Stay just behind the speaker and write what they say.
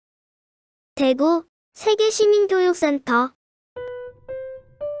대구 세계시민교육센터.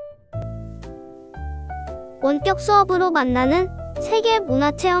 원격 수업으로 만나는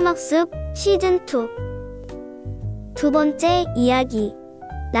세계문화체험학습 시즌2. 두 번째 이야기,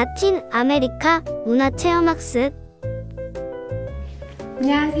 라틴아메리카 문화체험학습.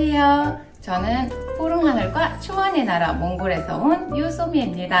 안녕하세요. 저는 푸른 하늘과 초원의 나라 몽골에서 온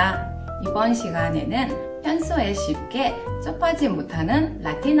유소미입니다. 이번 시간에는 평소에 쉽게 접하지 못하는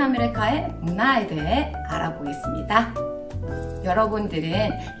라틴아메리카의 문화에 대해 알아보겠습니다.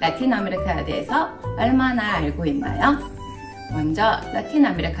 여러분들은 라틴아메리카에 대해서 얼마나 알고 있나요? 먼저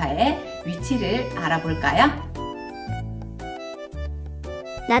라틴아메리카의 위치를 알아볼까요?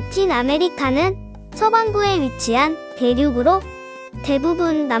 라틴아메리카는 서반구에 위치한 대륙으로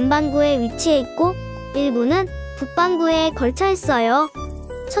대부분 남반구에 위치해 있고 일부는 북반구에 걸쳐 있어요.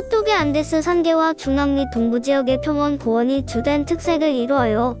 서쪽의 안데스 산계와 중앙 및 동부 지역의 평원 고원이 주된 특색을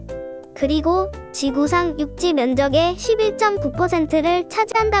이루어요. 그리고 지구상 육지 면적의 11.9%를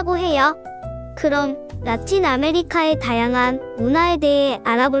차지한다고 해요. 그럼 라틴아메리카의 다양한 문화에 대해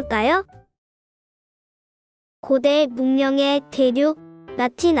알아볼까요? 고대 문명의 대륙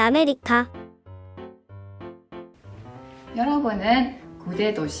라틴아메리카. 여러분은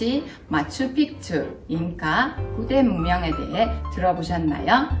고대 도시 마추픽추, 잉카 고대 문명에 대해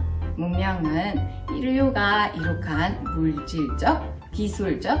들어보셨나요? 문명은 인류가 이룩한 물질적,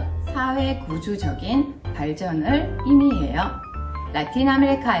 기술적, 사회 구조적인 발전을 의미해요.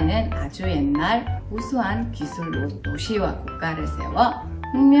 라틴아메리카는 아주 옛날 우수한 기술로 도시와 국가를 세워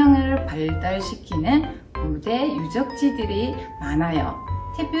문명을 발달시키는 고대 유적지들이 많아요.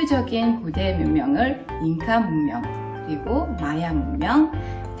 대표적인 고대 문명을 잉카 문명, 그리고 마야 문명,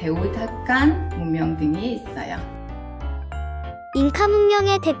 테오티후아칸 문명 등이 있어요. 잉카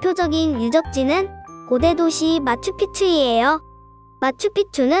문명의 대표적인 유적지는 고대 도시 마추픽추이에요.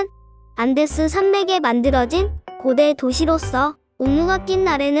 마추픽추는 안데스 산맥에 만들어진 고대 도시로서 운무가 낀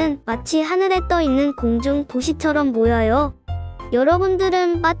날에는 마치 하늘에 떠 있는 공중 도시처럼 보여요.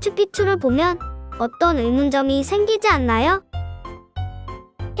 여러분들은 마추픽추를 보면 어떤 의문점이 생기지 않나요?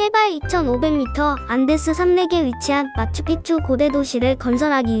 해발 2,500m 안데스 산맥에 위치한 마추픽추 고대 도시를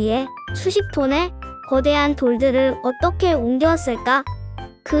건설하기 위해 수십 톤의 거대한 돌들을 어떻게 옮겨왔을까?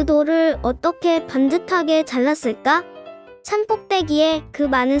 그 돌을 어떻게 반듯하게 잘랐을까? 산 꼭대기에 그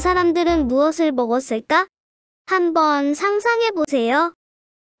많은 사람들은 무엇을 먹었을까? 한번 상상해보세요.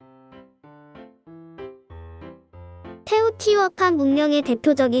 테오티후아칸 문명의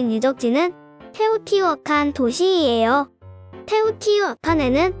대표적인 유적지는 테오티후아칸 도시이에요.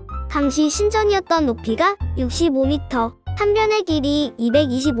 테오티후아칸에는 당시 신전이었던 높이가 65m, 한 변의 길이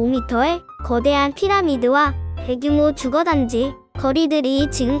 225m의 거대한 피라미드와 대규모 주거단지, 거리들이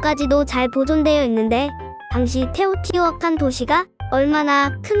지금까지도 잘 보존되어 있는데 당시 테오티후아칸 도시가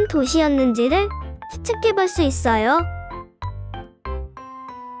얼마나 큰 도시였는지를 추측해볼 수 있어요.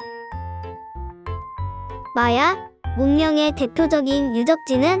 마야 문명의 대표적인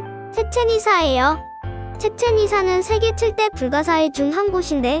유적지는 치첸이사예요. 치첸이사는 세계 7대 불가사의 중 한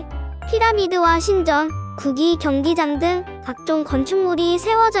곳인데 피라미드와 신전, 국기 경기장 등 각종 건축물이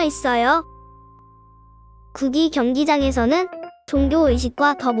세워져 있어요. 국기 경기장에서는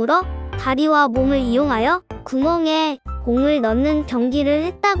종교의식과 더불어 다리와 몸을 이용하여 구멍에 공을 넣는 경기를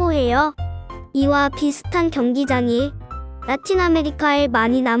했다고 해요. 이와 비슷한 경기장이 라틴아메리카에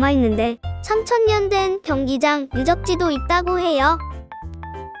많이 남아있는데 3000년 된 경기장 유적지도 있다고 해요.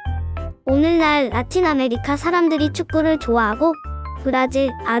 오늘날 라틴아메리카 사람들이 축구를 좋아하고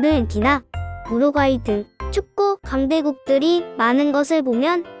브라질, 아르헨티나, 우루과이 등 축구 강대국들이 많은 것을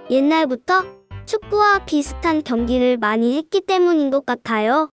보면 옛날부터 축구와 비슷한 경기를 많이 했기 때문인 것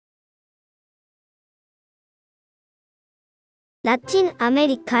같아요.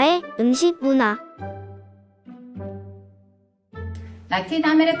 라틴아메리카의 음식 문화.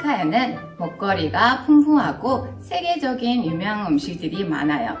 라틴아메리카에는 먹거리가 풍부하고 세계적인 유명한 음식들이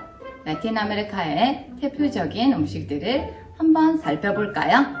많아요. 라틴아메리카의 대표적인 음식들을 한번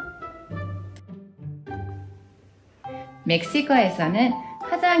살펴볼까요? 멕시코에서는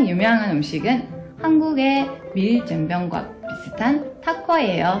가장 유명한 음식은 한국의 밀전병과 비슷한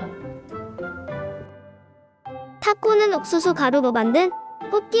타코예요. 타코는 옥수수 가루로 만든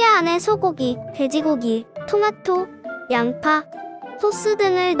또띠아 안에 소고기, 돼지고기, 토마토, 양파, 소스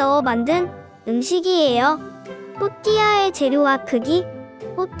등을 넣어 만든 음식이에요. 또띠아의 재료와 크기,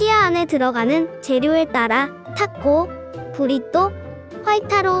 또띠아 안에 들어가는 재료에 따라 타코, 부리또,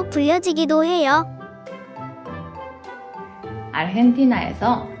 화이타로 불려지기도 해요.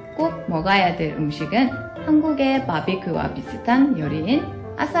 아르헨티나에서 꼭 먹어야 될 음식은 한국의 바비큐와 비슷한 요리인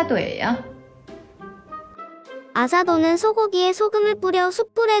아사도예요. 아사도는 소고기에 소금을 뿌려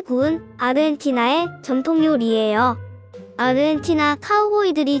숯불에 구운 아르헨티나의 전통 요리예요. 아르헨티나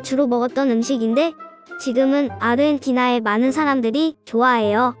카우보이들이 주로 먹었던 음식인데 지금은 아르헨티나의 많은 사람들이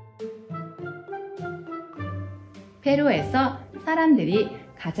좋아해요. 페루에서 사람들이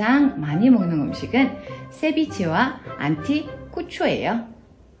가장 많이 먹는 음식은 세비체와 안티쿠초예요.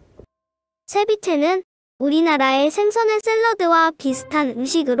 세비체는 우리나라의 생선의 샐러드와 비슷한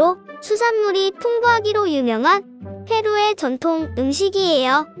음식으로 수산물이 풍부하기로 유명한 페루의 전통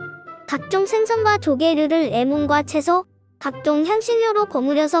음식이에요. 각종 생선과 조개류를 레몬과 채소, 각종 향신료로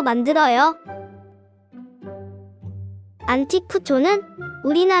버무려서 만들어요. 안티쿠초는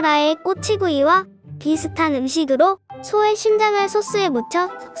우리나라의 꼬치구이와 비슷한 음식으로 소의 심장을 소스에 묻혀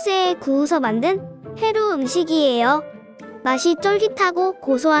석쇠에 구워서 만든 페루 음식이에요. 맛이 쫄깃하고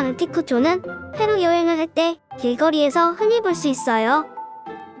고소한 안티쿠초는 페루 여행을 할 때 길거리에서 흔히 볼 수 있어요.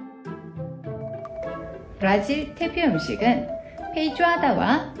 브라질 대표 음식은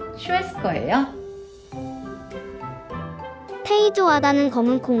페이조아다와 슈에스코예요. 페이조아다는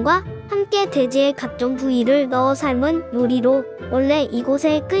검은 콩과 함께 돼지의 각종 부위를 넣어 삶은 요리로 원래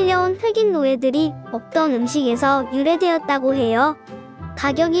이곳에 끌려온 흑인 노예들이 먹던 음식에서 유래되었다고 해요.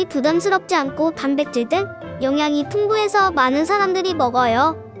 가격이 부담스럽지 않고 단백질 등 영양이 풍부해서 많은 사람들이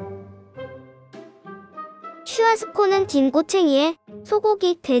먹어요. 슈아스코는 긴 꼬챙이에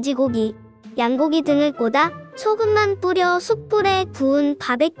소고기, 돼지고기, 양고기 등을 꽂아 소금만 뿌려 숯불에 구운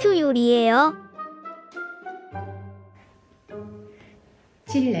바베큐 요리예요.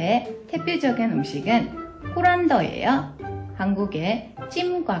 칠레의 대표적인 음식은 꾸란더예요. 한국의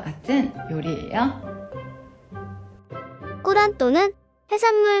찜과 같은 요리예요. 꾸란또는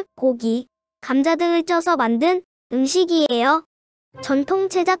해산물, 고기, 감자 등을 쪄서 만든 음식이에요. 전통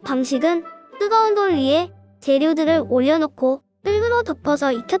제작 방식은 뜨거운 돌 위에 재료들을 올려놓고 흙으로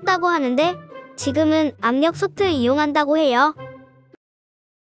덮어서 익혔다고 하는데 지금은 압력솥을 이용한다고 해요.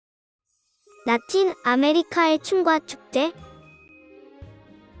 라틴 아메리카의 춤과 축제.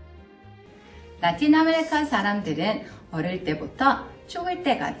 라틴아메리카 사람들은 어릴 때부터 죽을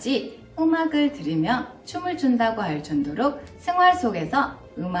때까지 음악을 들으며 춤을 춘다고 할 정도로 생활 속에서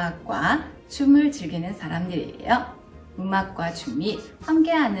음악과 춤을 즐기는 사람들이에요. 음악과 춤이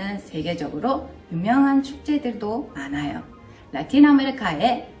함께하는 세계적으로 유명한 축제들도 많아요.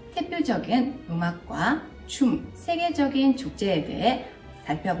 라틴아메리카의 대표적인 음악과 춤, 세계적인 축제에 대해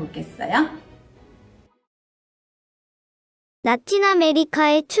살펴보겠어요?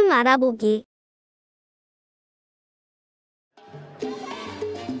 라틴아메리카의 춤 알아보기.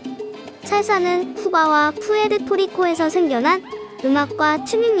 살사는 쿠바와 푸에르토리코에서 생겨난 음악과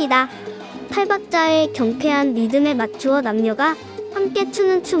춤입니다. 8박자의 경쾌한 리듬에 맞추어 남녀가 함께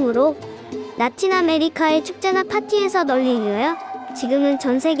추는 춤으로 라틴아메리카의 축제나 파티에서 널리 알려져 지금은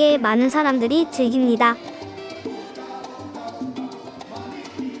전 세계의 많은 사람들이 즐깁니다.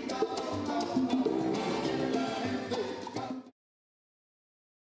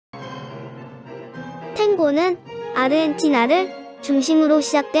 탱고는 아르헨티나를 중심으로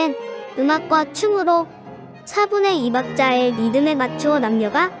시작된 음악과 춤으로 4분의 2박자의 리듬에 맞추어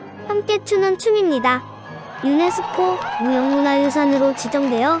남녀가 함께 추는 춤입니다. 유네스코 무형문화유산으로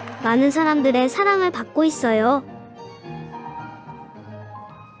지정되어 많은 사람들의 사랑을 받고 있어요.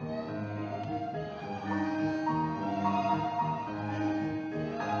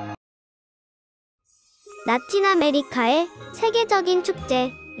 라틴아메리카의 세계적인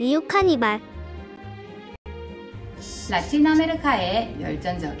축제, 리우 카니발. 라틴아메리카의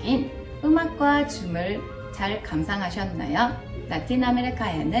열정적인 음악과 춤을 잘 감상하셨나요?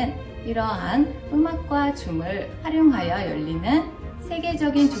 라틴아메리카에는 이러한 음악과 춤을 활용하여 열리는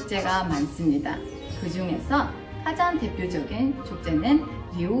세계적인 축제가 많습니다. 그 중에서 가장 대표적인 축제는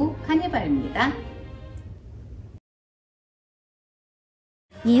리우 카니발입니다.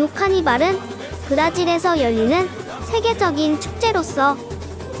 리우 카니발은 브라질에서 열리는 세계적인 축제로서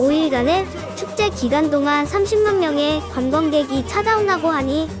 5일간의 축제 기간 동안 30만 명의 관광객이 찾아온다고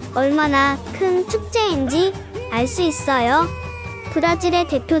하니 얼마나 큰 축제인지 알 수 있어요. 브라질의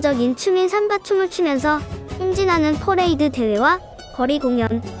대표적인 춤인 삼바춤을 추면서 행진하는 퍼레이드 대회와 거리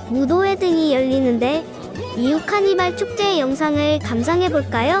공연, 무도회 등이 열리는데 리우 카니발 축제의 영상을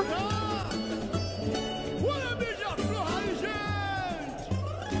감상해볼까요?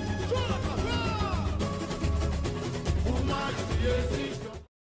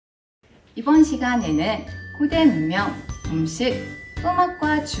 이번 시간에는 고대 문명, 음식,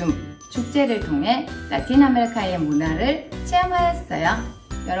 음악과 춤, 축제를 통해 라틴아메리카의 문화를 체험하였어요.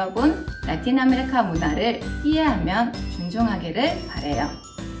 여러분, 라틴아메리카 문화를 이해하면 존중하기를 바라요.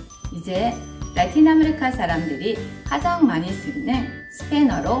 이제 라틴아메리카 사람들이 가장 많이 쓰는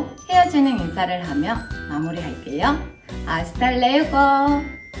스페인어로 헤어지는 인사를 하며 마무리할게요. Hasta luego.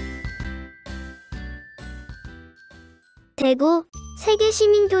 대구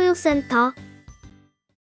세계시민교육센터